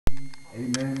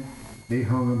Amen. They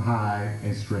hung him high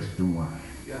and stretched him wide.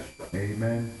 Yes, sir.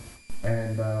 Amen.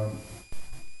 And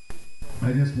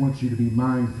I just want you to be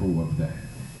mindful of that.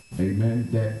 Amen.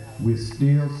 That we're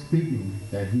still speaking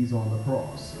that he's on the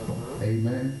cross.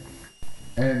 Amen.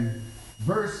 And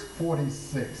verse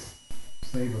 46,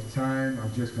 save of time,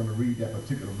 I'm just going to read that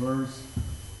particular verse.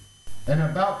 And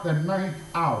about the 9th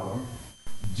hour,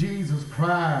 Jesus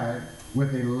cried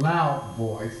with a loud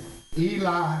voice,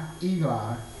 Eli,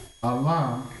 Eli,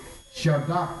 lama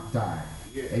sabachthani.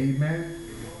 Yeah. Amen.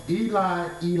 Eli,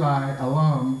 Eli,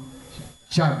 lama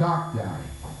sabachthani.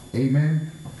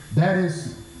 Amen. That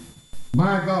is,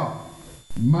 my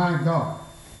God,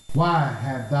 why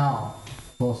have thou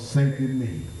forsaken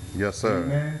me? Yes, sir.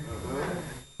 Amen.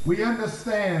 We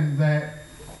understand that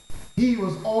he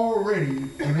was already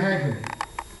in agony.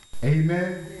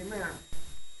 Amen. Amen.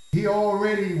 He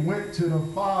already went to the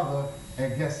Father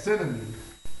at Gethsemane.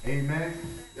 Amen.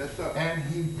 Yes, sir. And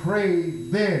he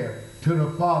prayed there to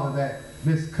the Father that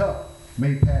this cup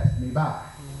may pass me by.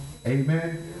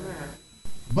 Amen.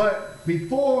 But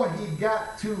before he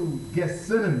got to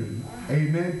Gethsemane,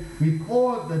 amen,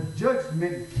 before the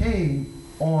judgment came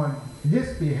on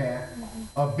his behalf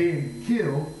of being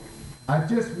killed, I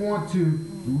just want to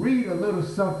read a little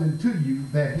something to you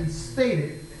that he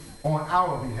stated on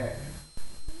our behalf.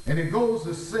 And it goes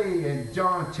to say in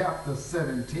John chapter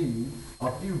 17,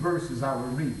 a few verses I will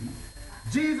read.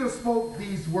 Jesus spoke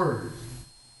these words,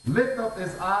 lifted up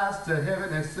his eyes to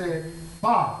heaven and said,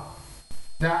 Father,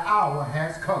 the hour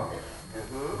has come.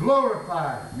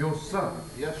 Glorify your Son.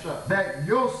 Yes, sir. That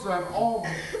your Son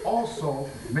also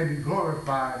may be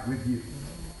glorified with you.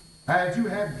 As you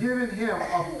have given him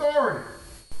authority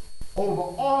over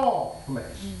all flesh,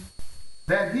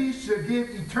 that he should give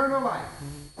eternal life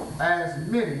as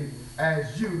many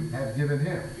as you have given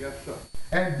him. Yes, sir.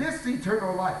 And this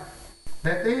eternal life,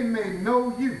 that they may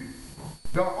know you,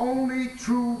 the only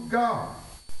true God,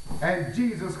 and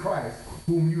Jesus Christ,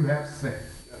 whom you have sent.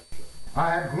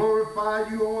 I have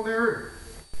glorified you on the earth.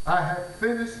 I have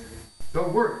finished the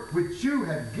work which you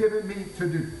have given me to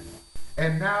do.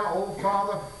 And now, O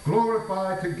Father,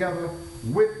 glorify together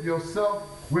with yourself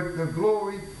with the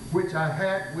glory which I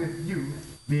had with you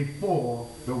before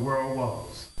the world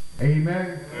was.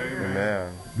 Amen.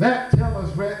 Amen. That tells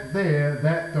us right there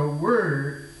that the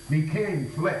Word became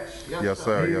flesh. Yes,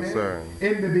 sir. Amen. Yes, sir.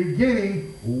 In the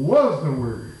beginning was the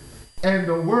Word, and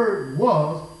the Word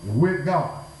was with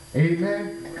God.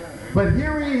 Amen. But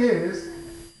here he is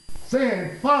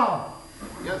saying, Father,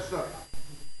 Yes, sir.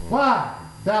 why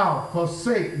thou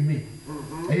forsake me?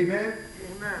 Amen.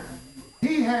 Amen.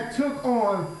 He had took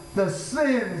on the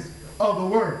sins of the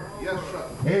world. Yes, sir.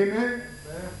 Amen.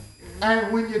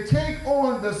 And when you take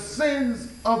on the sins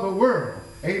of the world,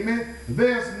 amen,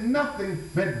 there's nothing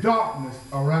but darkness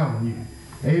around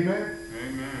you. Amen.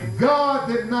 Amen. God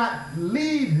did not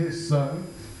leave his Son,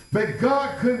 but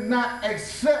God could not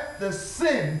accept the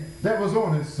sin that was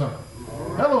on his Son.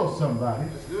 Hello, somebody.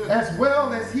 As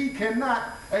well as he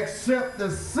cannot accept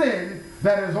the sin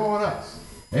that is on us.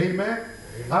 Amen.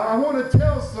 I want to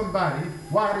tell somebody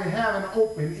why they have an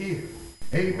open ear.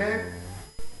 Amen.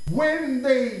 When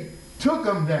they took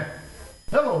them down,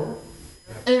 hello,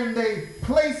 and they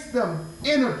placed them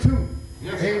in a tomb,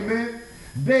 Yes, amen,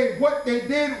 what they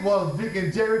did was, Dick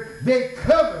and Jerry, they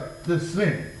covered the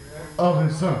sin of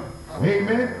his Son.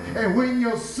 Amen. And when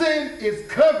your sin is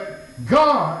covered,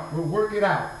 God will work it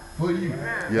out for you.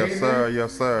 Yes, Amen. sir.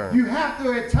 Yes, sir. You have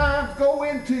to at times go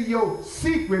into your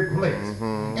secret place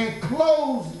and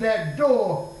close that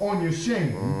door on your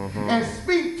shame and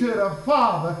speak to the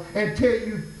Father until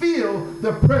you feel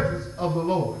the presence of the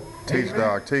Lord. Teach, Amen.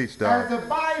 dog. Teach, As dog. the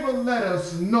Bible let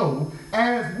us know,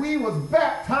 as we was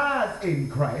baptized in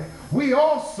Christ, we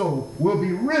also will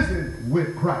be risen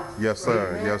with Christ. Yes, sir.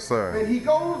 Amen. Yes, sir. And he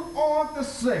goes on to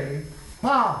say,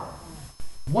 Father,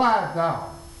 why hast thou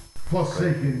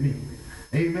forsaken me?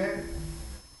 Amen.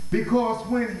 Because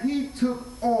when he took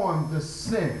on the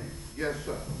sin Yes,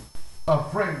 sir.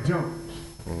 of Frank Jones,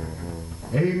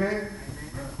 amen,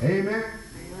 amen,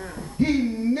 he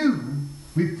knew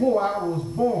before I was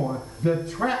born the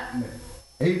trapment,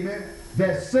 amen,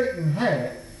 that Satan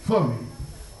had for me.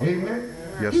 Amen.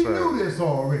 Yes, he sir. knew this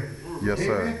already. Yes,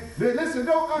 sir. Amen. Listen,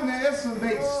 don't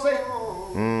underestimate Satan.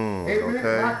 Amen.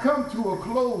 Okay. I come to a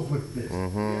close with this.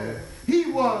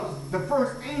 He was the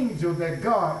first angel that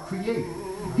God created.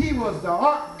 He was the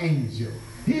archangel.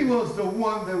 He was the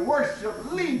one that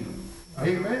worshiped leaders.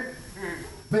 Amen.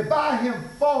 But by him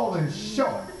falling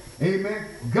short, amen,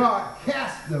 God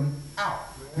cast them out.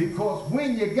 Because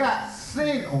when you got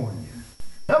sin on you,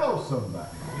 hello somebody,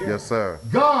 Yes, sir.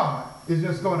 God is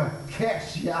just going to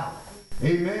cast you out.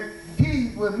 Amen. He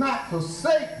will not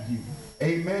forsake you.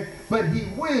 Amen. But he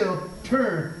will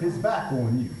turn his back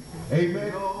on you.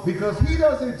 Amen. Because he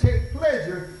doesn't take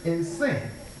pleasure in sin.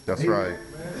 That's Amen. right.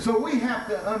 So we have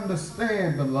to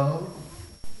understand, beloved,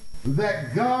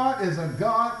 that God is a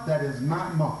God that is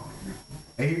not mocked.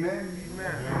 Amen.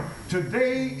 Amen.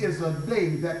 Today is a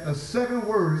day that the 7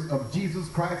 words of Jesus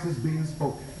Christ is being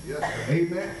spoken. Yes.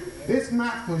 Amen. It's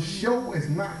not for show, it's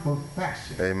not for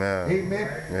fashion. Amen.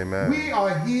 Amen. Amen. We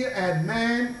are here as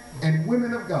men and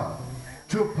women of God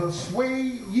to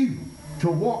persuade you to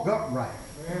walk upright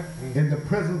in the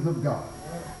presence of God.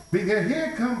 Because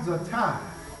here comes a time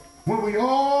when we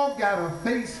all got to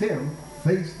face him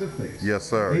face to face. Yes,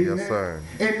 sir. Amen. Yes, sir.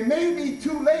 And it may be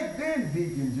too late then,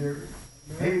 Deacon Jerry.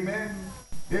 Amen.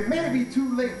 It may be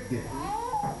too late then.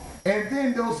 And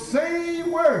then those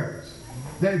same words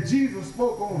that Jesus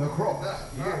spoke on the cross.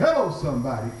 Hello,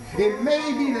 somebody. It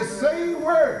may be the same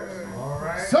words.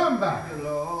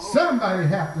 Somebody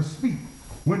have to speak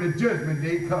when the judgment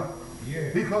day comes.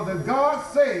 Because if God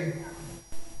say,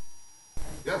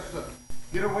 yes, sir,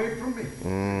 get away from me.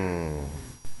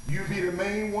 You be the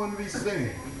main one to be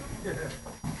saved.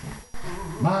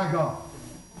 My God.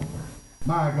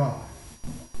 My God.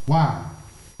 Why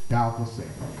thou forsake?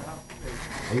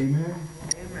 Amen.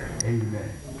 Amen.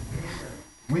 Amen.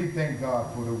 We thank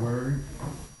God for the word.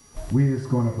 We is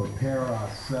going to prepare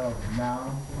ourselves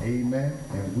now. Amen.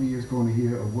 And we is going to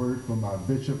hear a word from our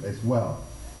bishop as well.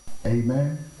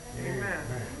 Amen. Amen.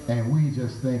 And we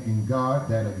just thanking God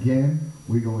that again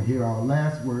we're going to hear our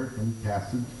last word from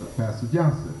Pastor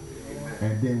Johnson. Amen.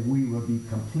 And then we will be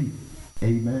complete.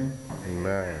 Amen.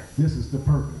 Amen. This is the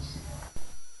purpose.